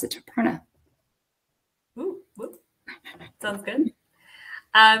 Pass it to Aparna. Ooh, sounds good.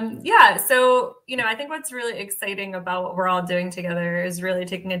 Yeah, so, I think what's really exciting about what we're all doing together is really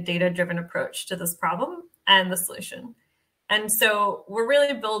taking a data-driven approach to this problem and the solution. And so we're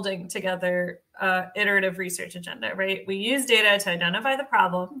really building together an iterative research agenda, right? We use data to identify the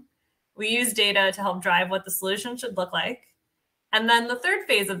problem. We use data to help drive what the solution should look like. And then the third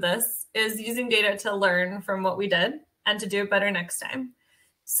phase of this is using data to learn from what we did and to do it better next time.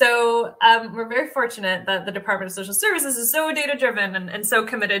 So we're very fortunate that the Department of Social Services is so data-driven and so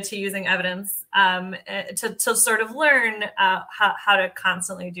committed to using evidence to sort of learn how to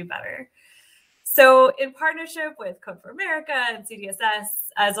constantly do better. So in partnership with Code for America and CDSS,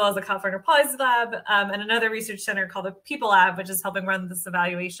 as well as the California Policy Lab and another research center called the People Lab, which is helping run this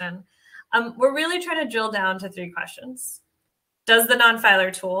evaluation, we're really trying to drill down to 3 questions. Does the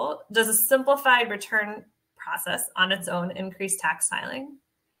non-filer tool, does a simplified return process on its own increase tax filing?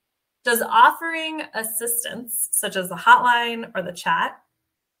 Does offering assistance, such as the hotline or the chat,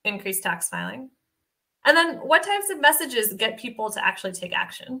 increase tax filing? And then what types of messages get people to actually take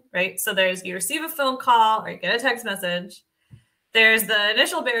action, right? So there's you receive a phone call or you get a text message. There's the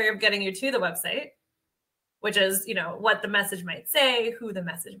initial barrier of getting you to the website, which is, what the message might say, who the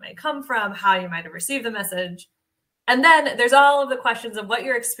message might come from, how you might have received the message. And then there's all of the questions of what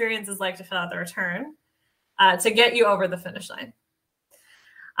your experience is like to fill out the return to get you over the finish line.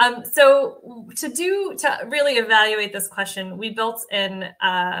 So to really evaluate this question, we built in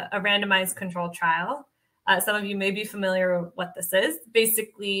a randomized controlled trial. Some of you may be familiar with what this is.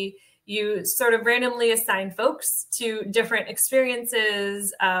 Basically, you sort of randomly assign folks to different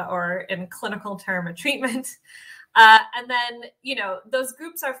experiences or in clinical term, a treatment. And then, those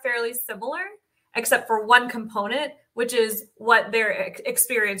groups are fairly similar, except for one component, which is what their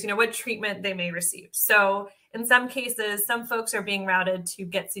experience, what treatment they may receive. So in some cases, some folks are being routed to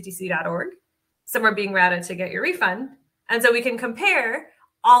getctc.org. Some are being routed to Get Your Refund. And so we can compare,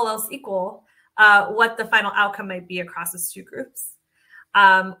 all else equal, what the final outcome might be across those 2 groups.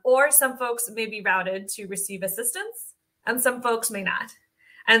 Or some folks may be routed to receive assistance, and some folks may not.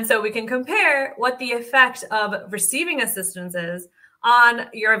 And so we can compare what the effect of receiving assistance is on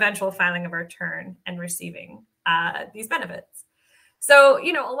your eventual filing of a return and receiving these benefits. So,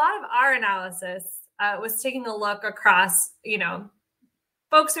 a lot of our analysis was taking a look across,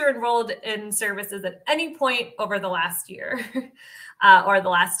 folks who are enrolled in services at any point over the last year or the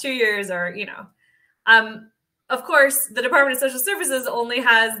last 2 years or, of course, the Department of Social Services only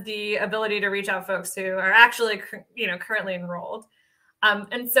has the ability to reach out folks who are actually, currently enrolled.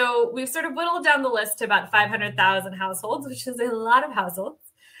 And so we've sort of whittled down the list to about 500,000 households, which is a lot of households.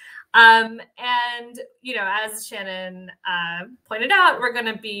 And, as Shannon pointed out, we're going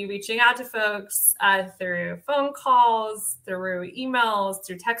to be reaching out to folks through phone calls, through emails,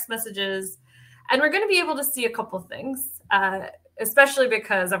 through text messages. And we're going to be able to see a couple things, especially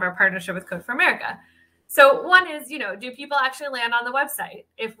because of our partnership with Code for America. So one is, do people actually land on the website?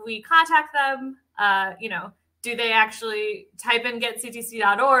 If we contact them, do they actually type in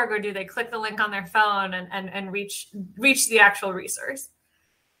getctc.org or do they click the link on their phone and reach the actual resource?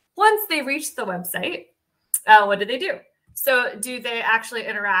 Once they reach the website, what do? So do they actually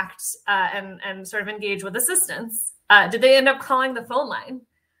interact and sort of engage with assistance? Did they end up calling the phone line?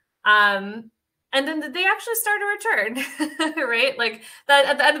 And then did they actually start a return, right? Like that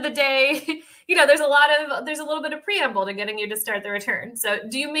at the end of the day, there's a little bit of preamble to getting you to start the return. So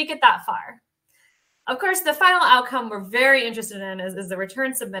do you make it that far? Of course, the final outcome we're very interested in is the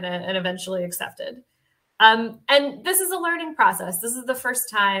return submitted and eventually accepted. And this is a learning process. This is the first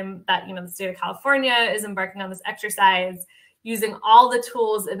time that, the state of California is embarking on this exercise, using all the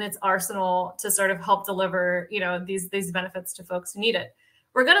tools in its arsenal to sort of help deliver, these benefits to folks who need it.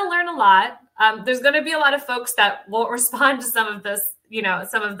 We're going to learn a lot. There's going to be a lot of folks that won't respond to some of this,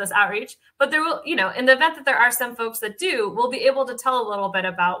 some of this outreach, but there will, in the event that there are some folks that do, we'll be able to tell a little bit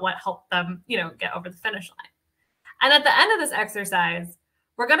about what helped them, get over the finish line. And at the end of this exercise,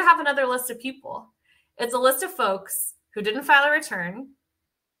 we're going to have another list of people. It's a list of folks who didn't file a return,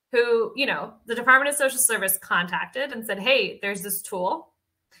 who, the Department of Social Service contacted and said, hey, there's this tool.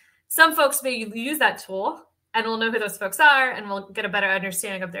 Some folks may use that tool, and we'll know who those folks are, and we'll get a better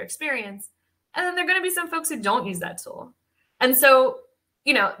understanding of their experience. And then there are going to be some folks who don't use that tool. And so,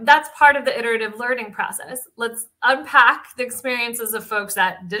 that's part of the iterative learning process. Let's unpack the experiences of folks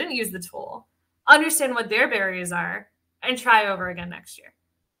that didn't use the tool, understand what their barriers are, and try over again next year.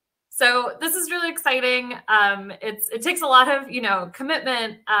 So this is really exciting. It takes a lot of,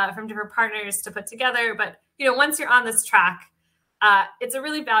 commitment from different partners to put together. But, once you're on this track, it's a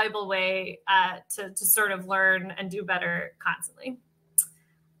really valuable way to sort of learn and do better constantly.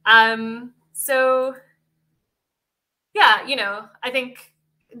 So, yeah, I think,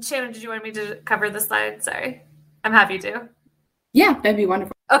 Shannon, did you want me to cover the slide? Sorry, I'm happy to. Yeah, that'd be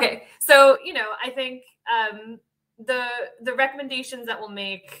wonderful. Okay, so, I think the recommendations that we'll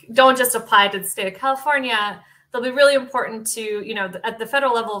make don't just apply to the state of California. They'll be really important to, at the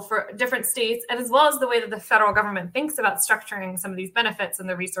federal level for different states, and as well as the way that the federal government thinks about structuring some of these benefits and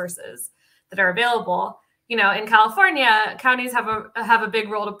the resources that are available. In California, counties have a big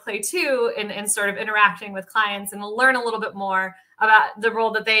role to play too in sort of interacting with clients, and we'll learn a little bit more about the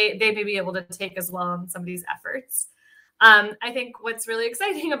role that they may be able to take as well in some of these efforts. I think what's really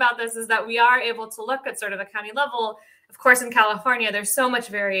exciting about this is that we are able to look at sort of a county level. Of course, in California, there's so much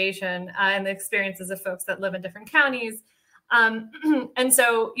variation in the experiences of folks that live in different counties. And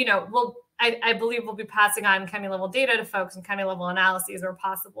so, I believe we'll be passing on county level data to folks and county level analyses where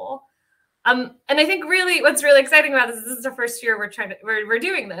possible. And I think really what's really exciting about this is the first year we're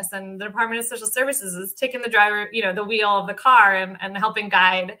doing this, and the Department of Social Services is taking the wheel of the car and helping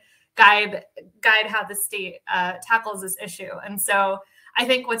guide how the state tackles this issue. And so I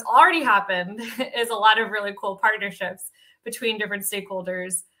think what's already happened is a lot of really cool partnerships between different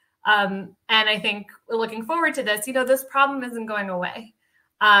stakeholders. And I think looking forward to this, this problem isn't going away.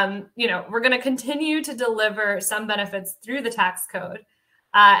 We're going to continue to deliver some benefits through the tax code.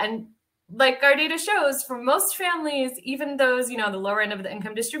 And like our data shows, for most families, even those, the lower end of the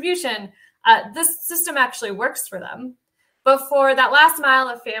income distribution, this system actually works for them. But for that last mile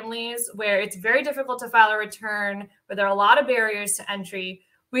of families where it's very difficult to file a return, where there are a lot of barriers to entry,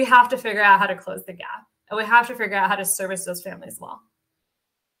 we have to figure out how to close the gap. And we have to figure out how to service those families well.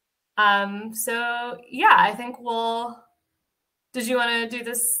 So yeah, I think did you want to do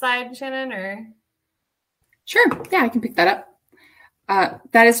this slide, Shannon, or? Sure, yeah, I can pick that up.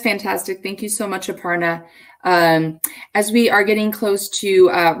 That is fantastic. Thank you so much, Aparna. As we are getting close to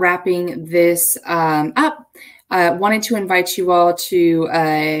wrapping this up, wanted to invite you all to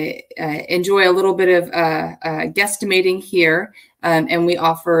enjoy a little bit of guesstimating here. And we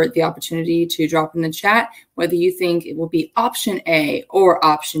offer the opportunity to drop in the chat whether you think it will be option A or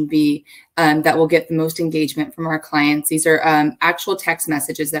option B that will get the most engagement from our clients. These are actual text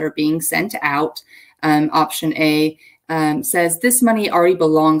messages that are being sent out. Option A says, this money already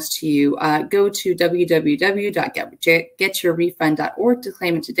belongs to you. Go to www.getyourrefund.org to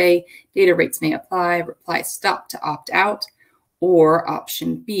claim it today. Data rates may apply. Reply stop to opt out. Or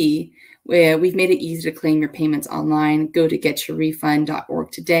option B, where we've made it easy to claim your payments online. Go to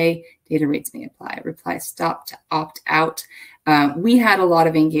getyourrefund.org today. Data rates may apply. Reply stop to opt out. We had a lot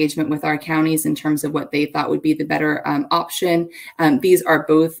of engagement with our counties in terms of what they thought would be the better option. These are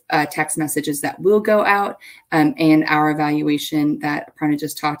both text messages that will go out, and our evaluation that Aparna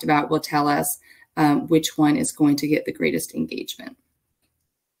just talked about will tell us which one is going to get the greatest engagement.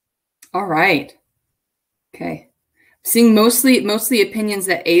 All right. Okay. Seeing mostly opinions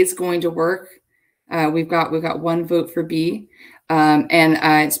that A is going to work. We've got one vote for B, and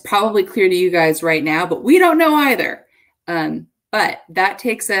it's probably clear to you guys right now, but we don't know either. But that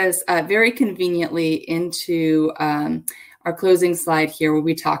takes us very conveniently into our closing slide here, where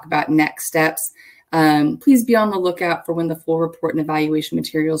we talk about next steps. Please be on the lookout for when the full report and evaluation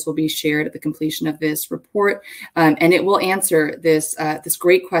materials will be shared at the completion of this report, and it will answer this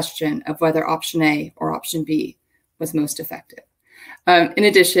great question of whether option A or option B was most effective. In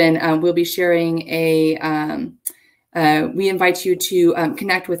addition, we'll be sharing we invite you to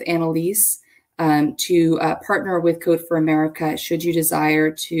connect with Annalise to partner with Code for America should you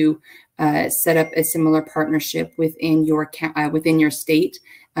desire to set up a similar partnership within your state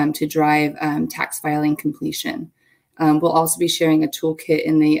to drive tax filing completion. We'll also be sharing a toolkit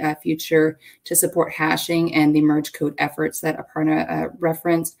in the future to support hashing and the merge code efforts that Aparna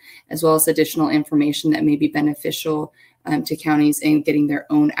referenced, as well as additional information that may be beneficial to counties in getting their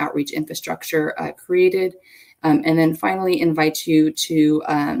own outreach infrastructure created. And then finally invite you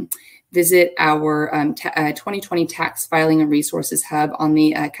to visit our 2020 Tax Filing and Resources Hub on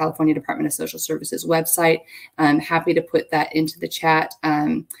the California Department of Social Services website. I'm happy to put that into the chat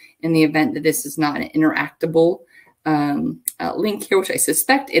in the event that this is not an interactable link here, which I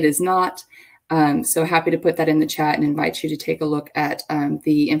suspect it is not. So happy to put that in the chat and invite you to take a look at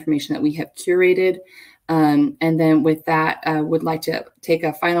the information that we have curated. And then with that, would like to take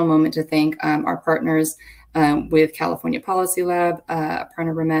a final moment to thank our partners with California Policy Lab,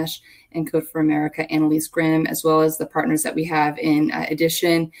 Aparna Ramesh, and Code for America, Annalise Grimm, as well as the partners that we have in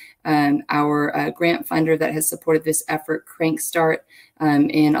addition, our grant funder that has supported this effort, Crankstart,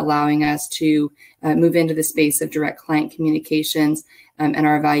 in allowing us to move into the space of direct client communications, and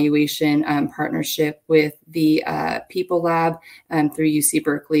our evaluation partnership with the People Lab through UC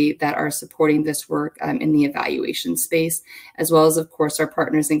Berkeley that are supporting this work in the evaluation space, as well as, of course, our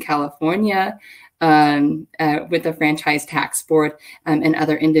partners in California, with the Franchise Tax Board and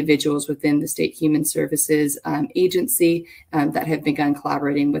other individuals within the State Human Services Agency that have begun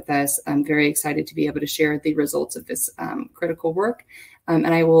collaborating with us. I'm very excited to be able to share the results of this critical work. And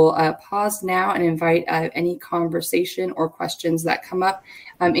I will pause now and invite any conversation or questions that come up,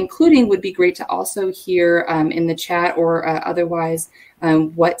 including would be great to also hear in the chat or otherwise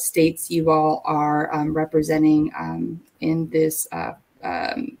what states you all are representing in this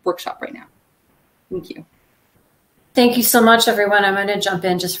workshop right now. Thank you. Thank you so much, everyone. I'm going to jump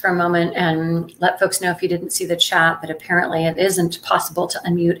in just for a moment and let folks know, if you didn't see the chat, that apparently it isn't possible to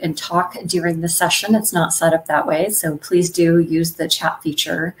unmute and talk during the session. It's not set up that way. So please do use the chat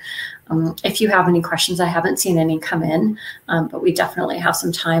feature. If you have any questions, I haven't seen any come in, but we definitely have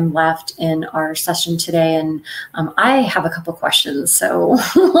some time left in our session today. And I have a couple questions, so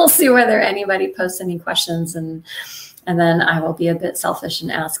we'll see whether anybody posts any questions, and then I will be a bit selfish and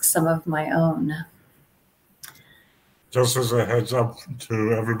ask some of my own. Just as a heads up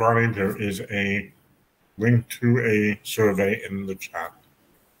to everybody, there is a link to a survey in the chat.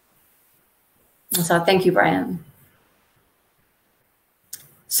 So thank you, Brian.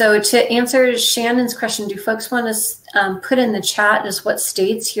 So to answer Shannon's question, do folks want to put in the chat just what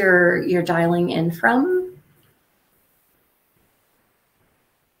states you're dialing in from?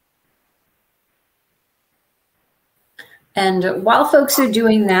 And while folks are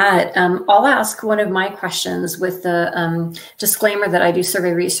doing that, I'll ask one of my questions with the disclaimer that I do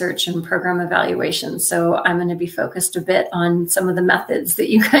survey research and program evaluation. So I'm going to be focused a bit on some of the methods that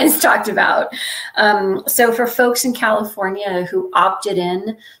you guys talked about. So for folks in California who opted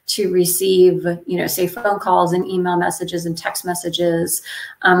in to receive, say phone calls and email messages and text messages,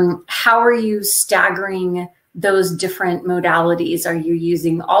 how are you staggering those different modalities? Are you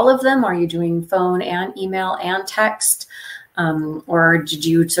using all of them? Are you doing phone and email and text? Or did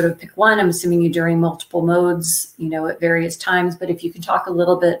you sort of pick one? I'm assuming you're doing multiple modes, at various times, but if you can talk a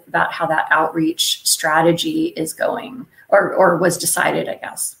little bit about how that outreach strategy is going or was decided, I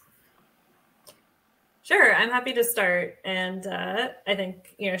guess. Sure, I'm happy to start. And I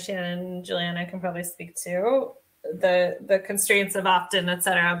think, Shannon and Juliana can probably speak to the constraints of opt-in, et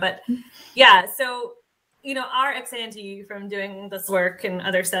cetera. But yeah, so our ex-ante from doing this work in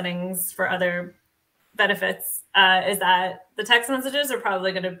other settings for other benefits is that the text messages are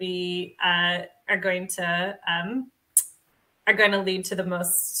probably going to be are going to lead to the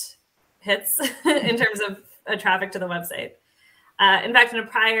most hits in terms of traffic to the website. In fact, in a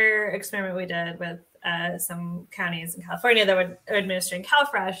prior experiment we did with some counties in California that were administering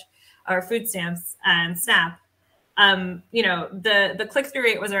CalFresh or food stamps and SNAP, the click-through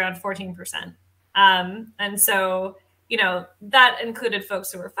rate was around 14%. And so, that included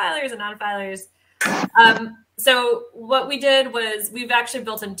folks who were filers and non-filers. So what we did was we've actually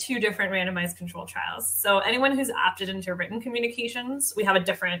built in 2 different randomized control trials. So anyone who's opted into written communications, we have a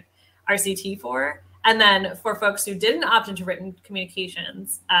different RCT for. And then for folks who didn't opt into written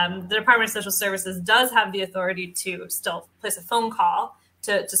communications, the Department of Social Services does have the authority to still place a phone call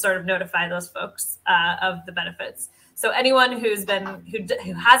to sort of notify those folks of the benefits. So anyone who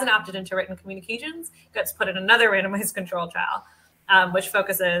hasn't opted into written communications gets put in another randomized control trial, which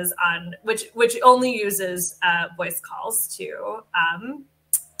focuses on which only uses voice calls to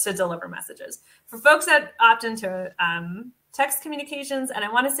deliver messages. For folks that opt into text communications, and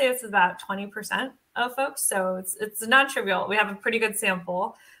I want to say it's about 20% of folks, so it's non-trivial. We have a pretty good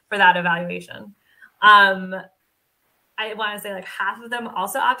sample for that evaluation. I want to say like half of them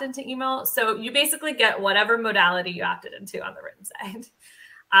also opt into email. So you basically get whatever modality you opted into on the written side.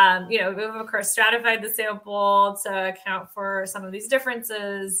 We've of course stratified the sample to account for some of these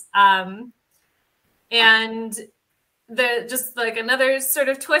differences. And just like another sort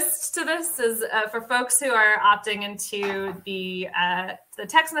of twist to this is for folks who are opting into the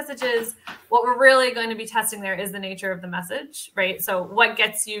text messages, what we're really going to be testing there is the nature of the message, right? So what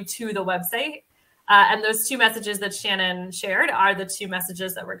gets you to the website? And those two messages that Shannon shared are the two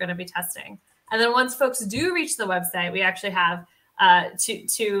messages that we're going to be testing. And then once folks do reach the website, we actually have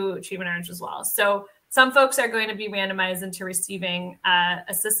two treatment arms as well. So some folks are going to be randomized into receiving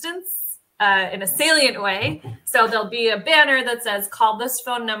assistance in a salient way. So there'll be a banner that says, call this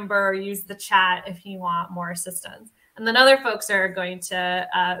phone number, or use the chat if you want more assistance. And then other folks are going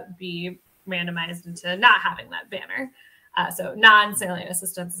to be randomized into not having that banner. So non-salient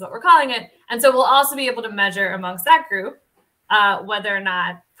assistance is what we're calling it. And so we'll also be able to measure amongst that group whether or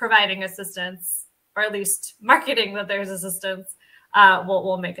not providing assistance, or at least marketing that there's assistance,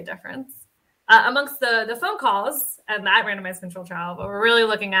 will make a difference. Amongst the phone calls and that randomized control trial, what we're really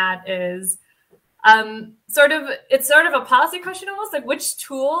looking at is it's sort of a policy question almost, like which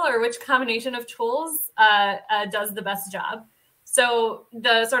tool or which combination of tools does the best job. So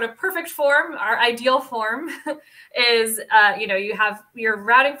the sort of perfect form, our ideal form, is you're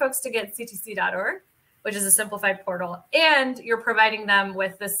routing folks to get ctc.org, which is a simplified portal, and you're providing them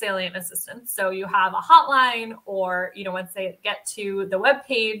with the salient assistance. So you have a hotline, or once they get to the web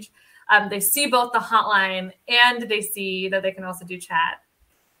page, they see both the hotline and they see that they can also do chat.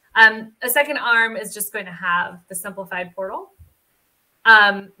 A second arm is just going to have the simplified portal.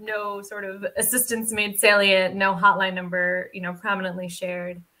 No sort of assistance made salient, no hotline number, prominently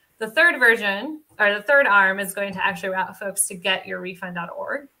shared. The third version, or the third arm, is going to actually route folks to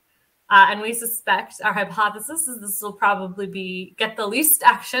getyoutrefund.org. And we suspect, our hypothesis is this will probably be get the least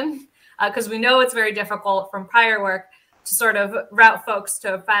action, because we know it's very difficult from prior work to sort of route folks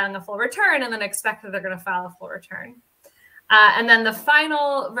to filing a full return and then expect that they're going to file a full return. And then the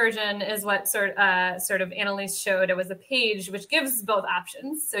final version is what sort of Annalise showed. It was a page which gives both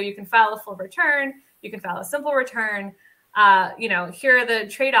options. So you can file a full return, you can file a simple return. Here are the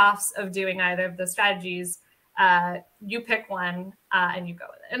trade-offs of doing either of the strategies. You pick one and you go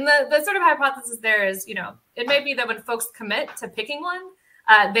with it. And the sort of hypothesis there is, it may be that when folks commit to picking one,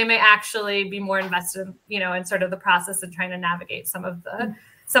 they may actually be more invested, in sort of the process and trying to navigate some of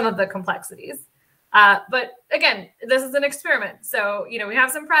the complexities. But again, this is an experiment. So, we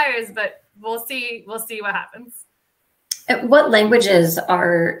have some priors, but we'll see what happens. What languages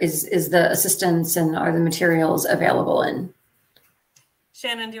is the assistance and are the materials available in?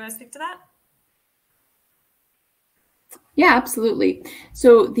 Shannon, do you want to speak to that? Yeah, absolutely.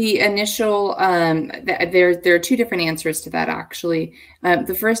 So the initial, there are two different answers to that, actually.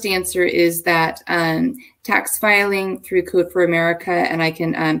 The first answer is that tax filing through Code for America, and I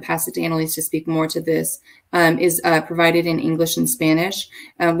can pass it to Annalise to speak more to this, is provided in English and Spanish.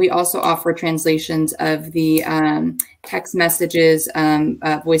 We also offer translations of the text messages,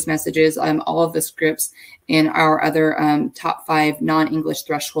 voice messages, all of the scripts in our other top 5 non-English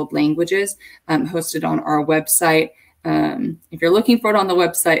threshold languages hosted on our website. If you're looking for it on the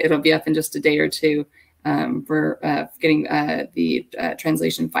website, it'll be up in just a day or two for getting the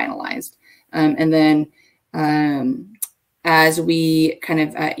translation finalized. And then as we kind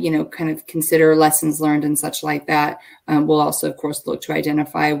of consider lessons learned and such like that, we'll also, of course, look to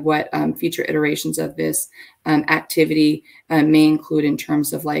identify what future iterations of this activity may include in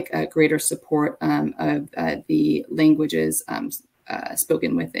terms of like greater support of the languages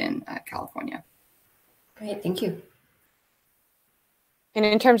spoken within California. Great, thank you. And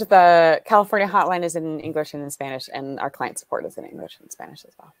in terms of the California hotline is in English and in Spanish, and our client support is in English and Spanish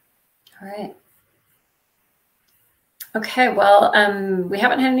as well. All right. Okay, well, we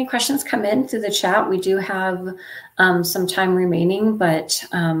haven't had any questions come in through the chat. We do have some time remaining, but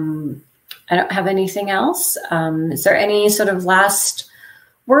I don't have anything else. Is there any sort of last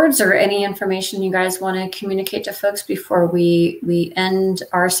words or any information you guys want to communicate to folks before we end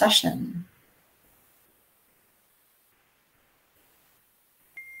our session?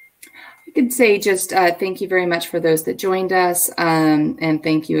 I could say just thank you very much for those that joined us, and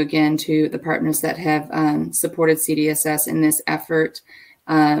thank you again to the partners that have supported CDSS in this effort.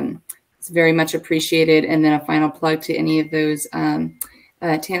 It's very much appreciated. And then a final plug to any of those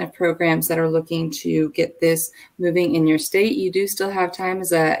TANF programs that are looking to get this moving in your state. You do still have time,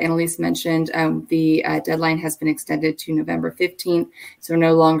 as Annalise mentioned. The deadline has been extended to November 15th, so we're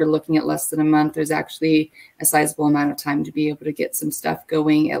no longer looking at less than a month. There's actually a sizable amount of time to be able to get some stuff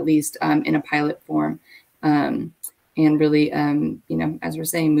going, at least in a pilot form, and really, as we're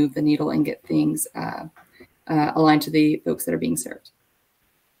saying, move the needle and get things aligned to the folks that are being served.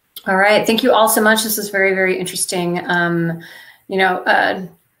 All right, thank you all so much. This is very, very interesting.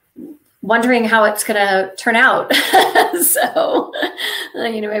 wondering how it's going to turn out. So,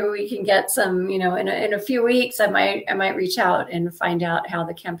 maybe we can get some, in a few weeks, I might reach out and find out how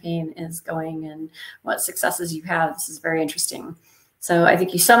the campaign is going and what successes you have. This is very interesting. So I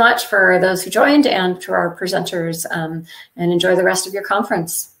thank you so much for those who joined and to our presenters, and enjoy the rest of your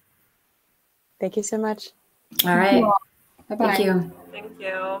conference. Thank you so much. All right. Bye-bye. Thank you. Thank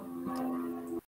you.